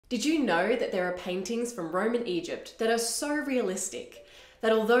Did you know that there are paintings from Roman Egypt that are so realistic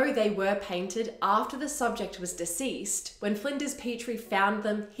that although they were painted after the subject was deceased, when Flinders Petrie found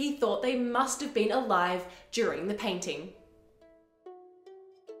them, he thought they must have been alive during the painting?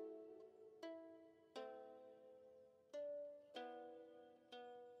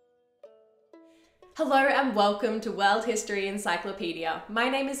 Hello and welcome to World History Encyclopedia. My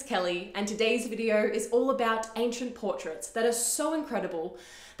name is Kelly and today's video is all about ancient portraits that are so incredible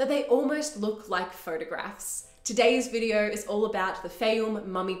that they almost look like photographs. Today's video is all about the Fayum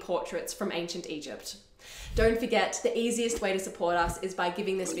Mummy portraits from ancient Egypt. Don't forget, the easiest way to support us is by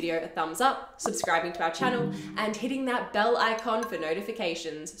giving this video a thumbs up, subscribing to our channel, and hitting that bell icon for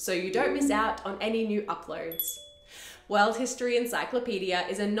notifications so you don't miss out on any new uploads. World History Encyclopedia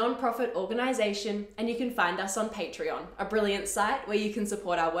is a non-profit organisation and you can find us on Patreon, a brilliant site where you can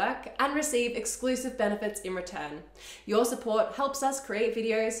support our work and receive exclusive benefits in return. Your support helps us create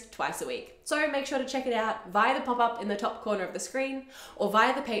videos twice a week, so make sure to check it out via the pop-up in the top corner of the screen or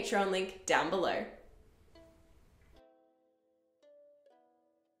via the Patreon link down below.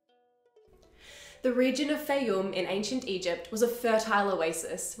 The region of Faiyum in ancient Egypt was a fertile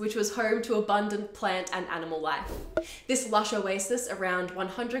oasis, which was home to abundant plant and animal life. This lush oasis, around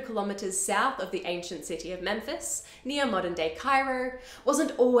 100 kilometers south of the ancient city of Memphis, near modern-day Cairo,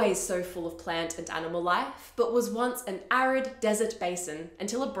 wasn't always so full of plant and animal life, but was once an arid desert basin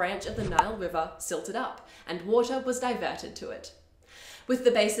until a branch of the Nile River silted up and water was diverted to it. With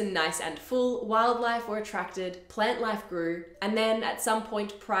the basin nice and full, wildlife were attracted, plant life grew, and then at some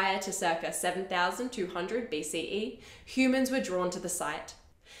point prior to circa 7200 BCE, humans were drawn to the site.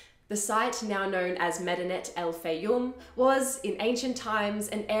 The site, now known as Medinet el Fayum, was, in ancient times,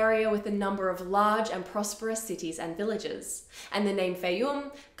 an area with a number of large and prosperous cities and villages. And the name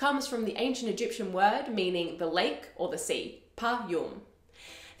Fayum comes from the ancient Egyptian word meaning the lake or the sea, Faiyum.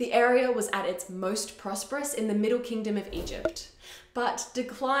 The area was at its most prosperous in the Middle Kingdom of Egypt, but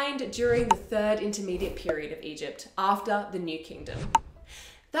declined during the Third Intermediate Period of Egypt, after the New Kingdom.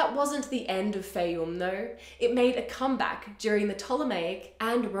 That wasn't the end of Fayum though. It made a comeback during the Ptolemaic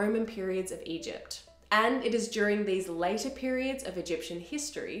and Roman periods of Egypt. And it is during these later periods of Egyptian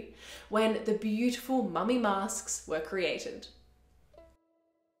history when the beautiful mummy masks were created.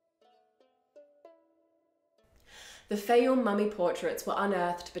 The Fayum mummy portraits were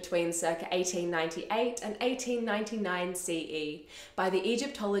unearthed between circa 1898 and 1899 CE by the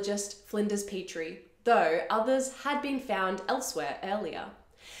Egyptologist Flinders Petrie, though others had been found elsewhere earlier.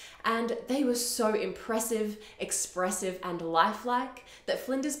 And they were so impressive, expressive, and lifelike that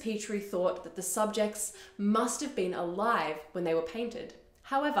Flinders Petrie thought that the subjects must have been alive when they were painted.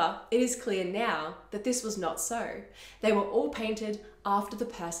 However, it is clear now that this was not so. They were all painted after the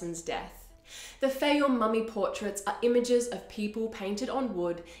person's death. The Fayum mummy portraits are images of people painted on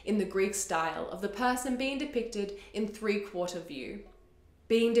wood in the Greek style of the person being depicted in three-quarter view.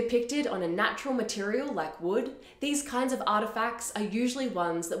 Being depicted on a natural material like wood, these kinds of artifacts are usually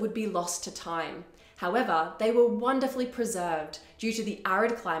ones that would be lost to time. However, they were wonderfully preserved due to the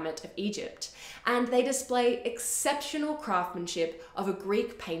arid climate of Egypt, and they display exceptional craftsmanship of a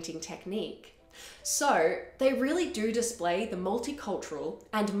Greek painting technique. So, they really do display the multicultural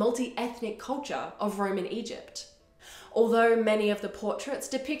and multi-ethnic culture of Roman Egypt. Although many of the portraits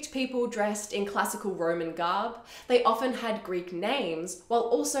depict people dressed in classical Roman garb, they often had Greek names while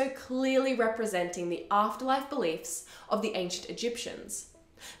also clearly representing the afterlife beliefs of the ancient Egyptians.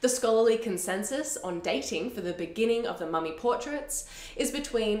 The scholarly consensus on dating for the beginning of the mummy portraits is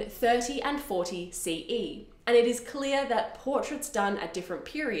between 30 and 40 CE, and it is clear that portraits done at different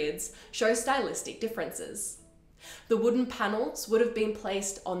periods show stylistic differences. The wooden panels would have been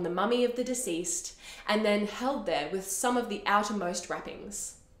placed on the mummy of the deceased and then held there with some of the outermost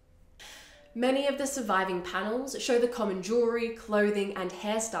wrappings. Many of the surviving panels show the common jewellery, clothing and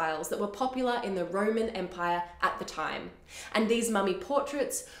hairstyles that were popular in the Roman Empire at the time, and these mummy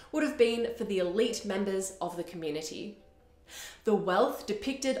portraits would have been for the elite members of the community. The wealth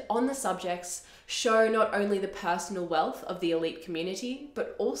depicted on the subjects show not only the personal wealth of the elite community,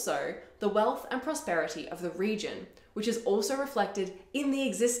 but also the wealth and prosperity of the region, which is also reflected in the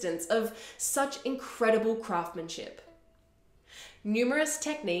existence of such incredible craftsmanship. Numerous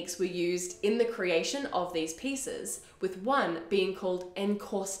techniques were used in the creation of these pieces, with one being called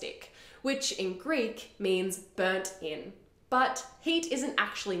encaustic, which in Greek means burnt in. But heat isn't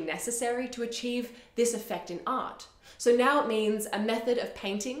actually necessary to achieve this effect in art. So now it means a method of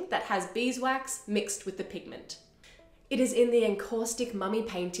painting that has beeswax mixed with the pigment. It is in the encaustic mummy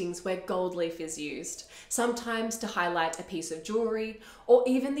paintings where gold leaf is used, sometimes to highlight a piece of jewellery or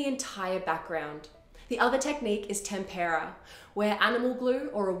even the entire background. The other technique is tempera, where animal glue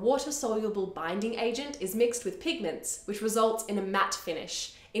or a water-soluble binding agent is mixed with pigments, which results in a matte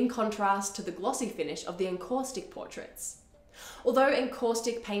finish, in contrast to the glossy finish of the encaustic portraits. Although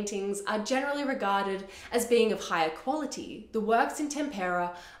encaustic paintings are generally regarded as being of higher quality, the works in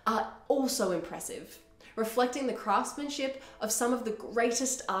tempera are also impressive, reflecting the craftsmanship of some of the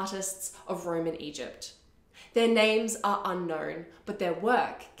greatest artists of Roman Egypt. Their names are unknown, but their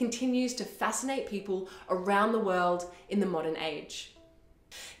work continues to fascinate people around the world in the modern age.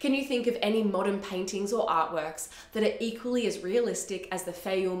 Can you think of any modern paintings or artworks that are equally as realistic as the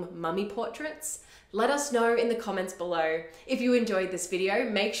Fayum Mummy portraits? Let us know in the comments below. If you enjoyed this video,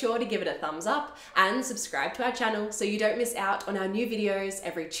 make sure to give it a thumbs up and subscribe to our channel so you don't miss out on our new videos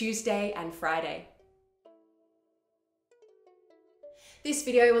every Tuesday and Friday. This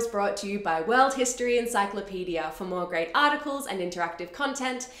video was brought to you by World History Encyclopedia. For more great articles and interactive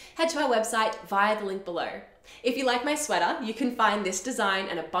content, head to our website via the link below. If you like my sweater, you can find this design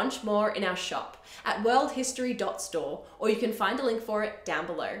and a bunch more in our shop at worldhistory.store, or you can find a link for it down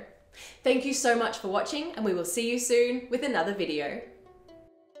below. Thank you so much for watching, and we will see you soon with another video.